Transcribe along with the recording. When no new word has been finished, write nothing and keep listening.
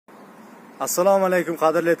Assalomu alaykum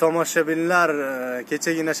qadrli tomoshabinlar.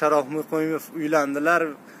 Kechagina Sharof Muqimov uylandilar.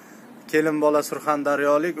 Kelin bola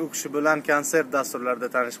surxondaryolik u kishi bilan konsert dasturlarida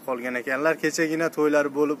tanishib qolgan ekanlar. Kechagina to'ylari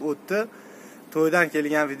bo'lib o'tdi. To'ydan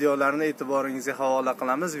kelgan videolarni e'tiboringizga havola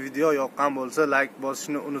qilamiz. Video yoqqan bo'lsa like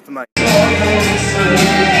bosishni unutmang.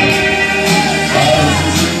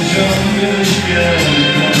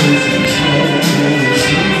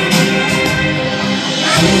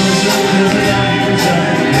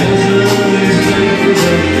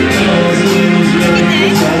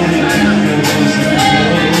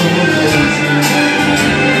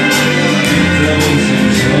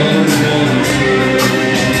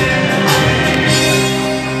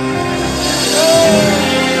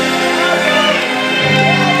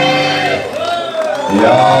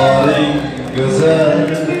 Yarim güzel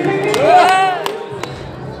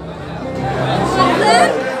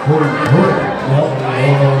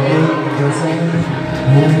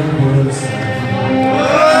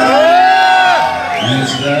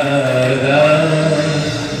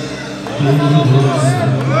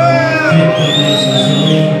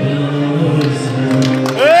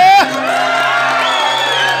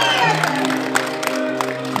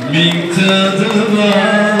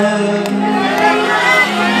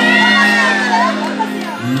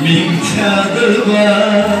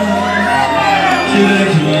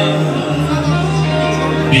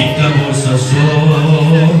bitta bo'lsa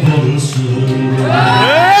Bўlsин.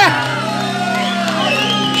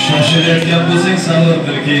 Shoshilayotgan bo'lsang salom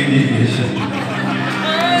bir kengayish.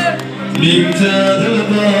 Mingta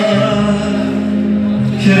dilbar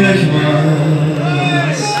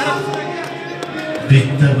kerakmas.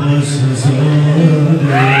 Bitta bo'lsa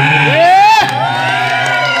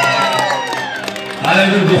hali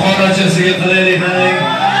bir buxorochasiga qilaylik qarang.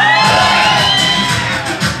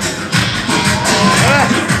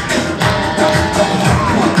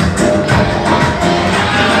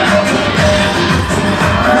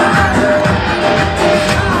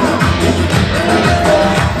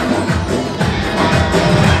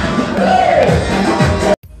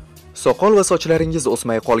 Soqol va sochlaringiz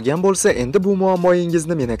o'smay qolgan bo'lsa, endi bu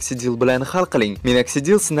muammoyingizni Minoxidil bilan hal qiling.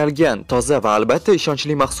 Minoxidil sinalgan, toza va albatta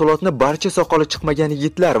ishonchli mahsulotni barcha soqoli chiqmagan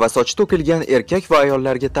yigitlar va soch to'kilgan erkak va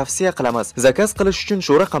ayollarga tavsiya qilamiz. Zakaz qilish uchun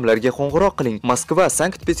shu raqamlarga qo'ng'iroq qiling. Moskva,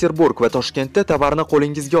 Sankt-Peterburg va Toshkentda tovarni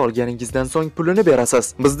qo'lingizga olganingizdan so'ng pulini berasiz.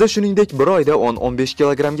 Bizda shuningdek 1 oyda 10-15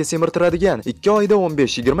 kilogramga semirtiradigan, 2 oyda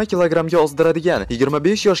 15-20 kilogramga ozdiradigan,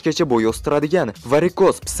 25 yoshgacha bo'y o'stiradigan,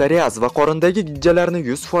 varikoz, psoriaz va qorindagi gijjalarni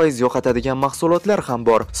 100% yo'qotadigan mahsulotlar ham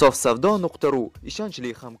bor. Sofsavdo.ru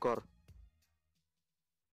ishonchli hamkor.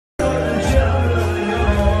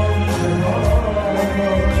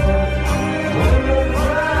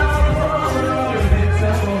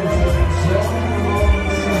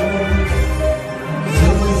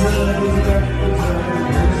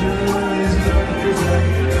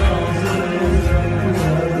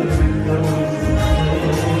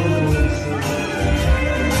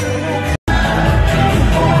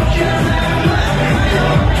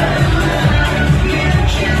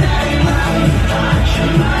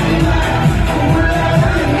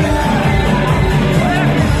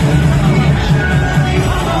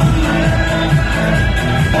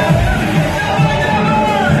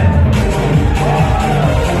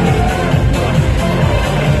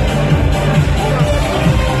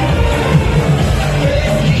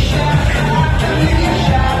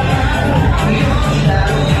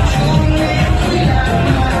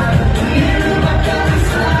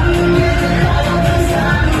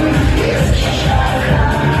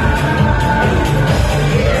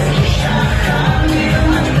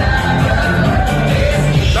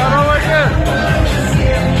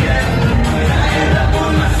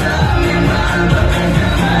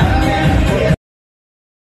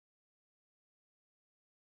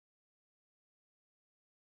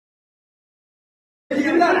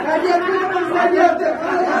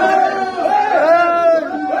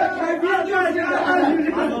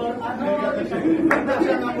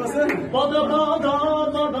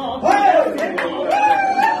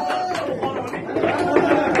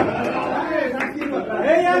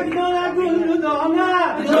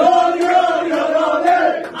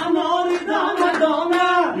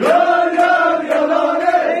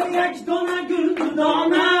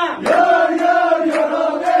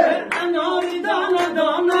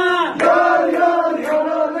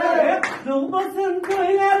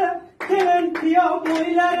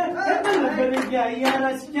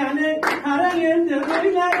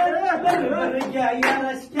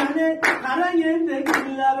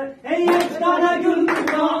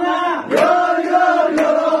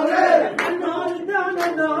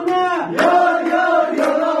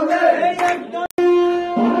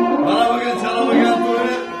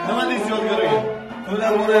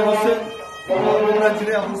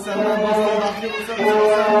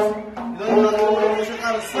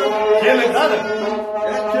 Hadi.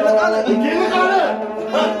 Kelin qani. Kelin qani.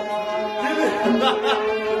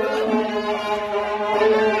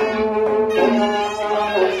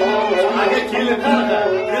 Aga kelin qani.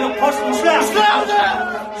 Kelin qo'shib ushla.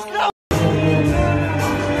 Ushla.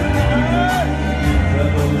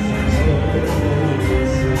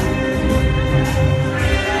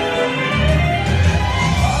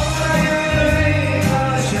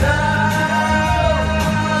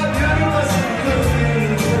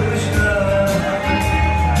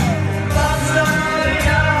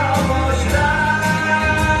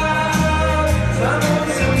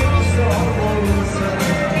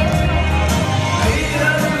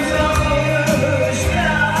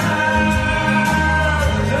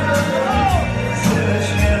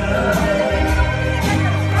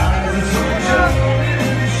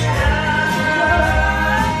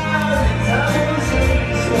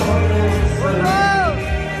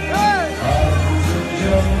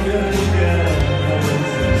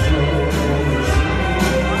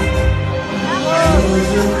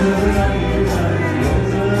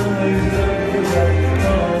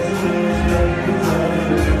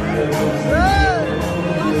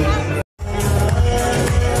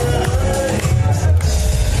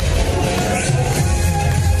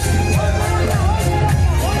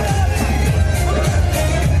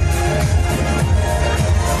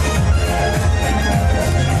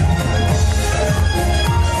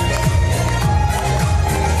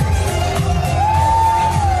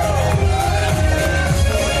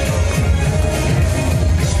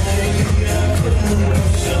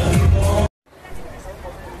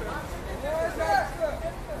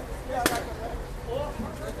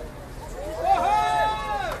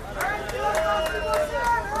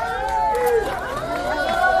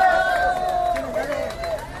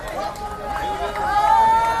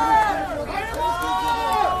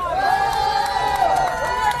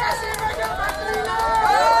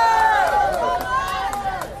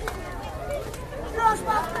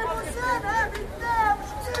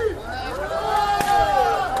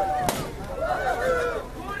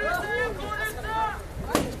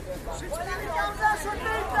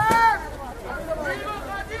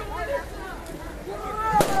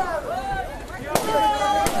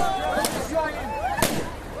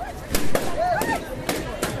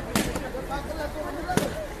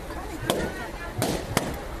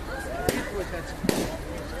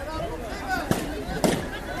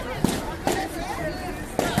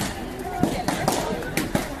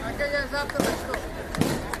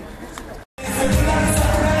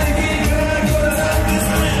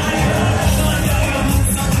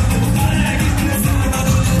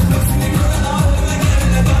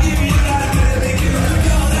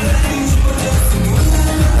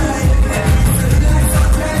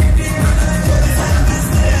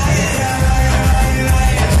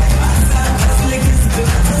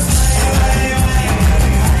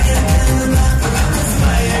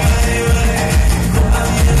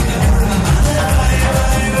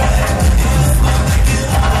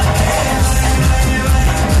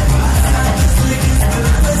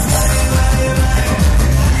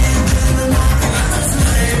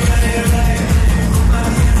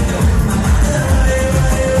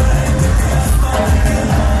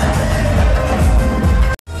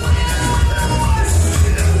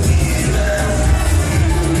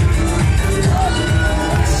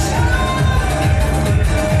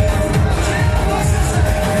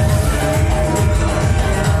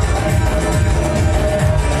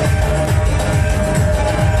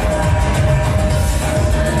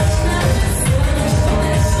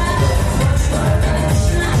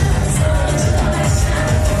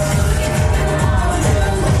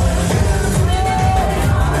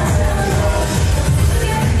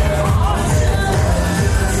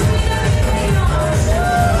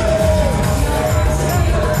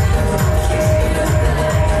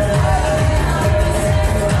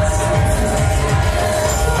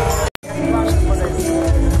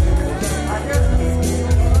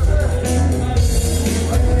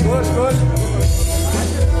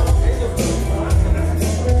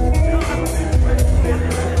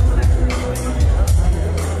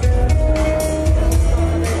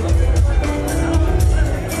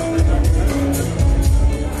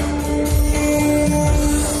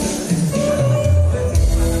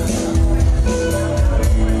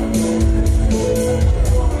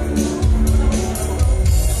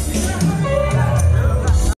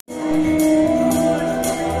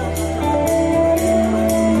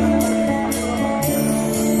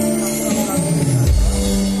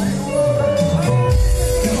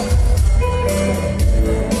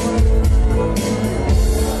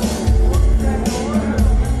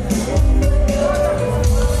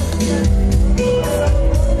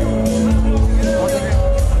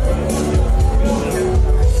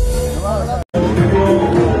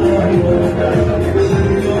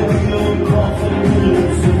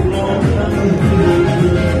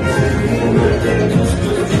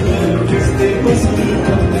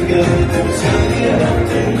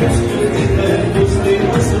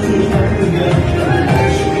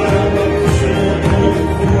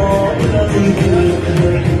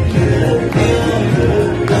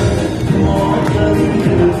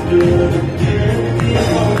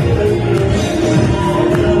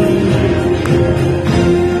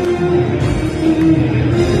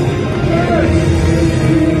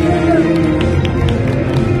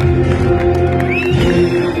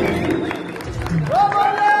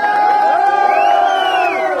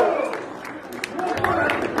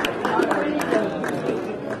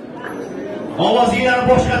 Ovozinglarni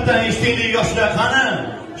boshqatdan eshitaylik yoshlar, qani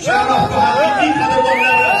Sharofga haqiqiy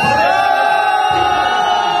qadrdonlar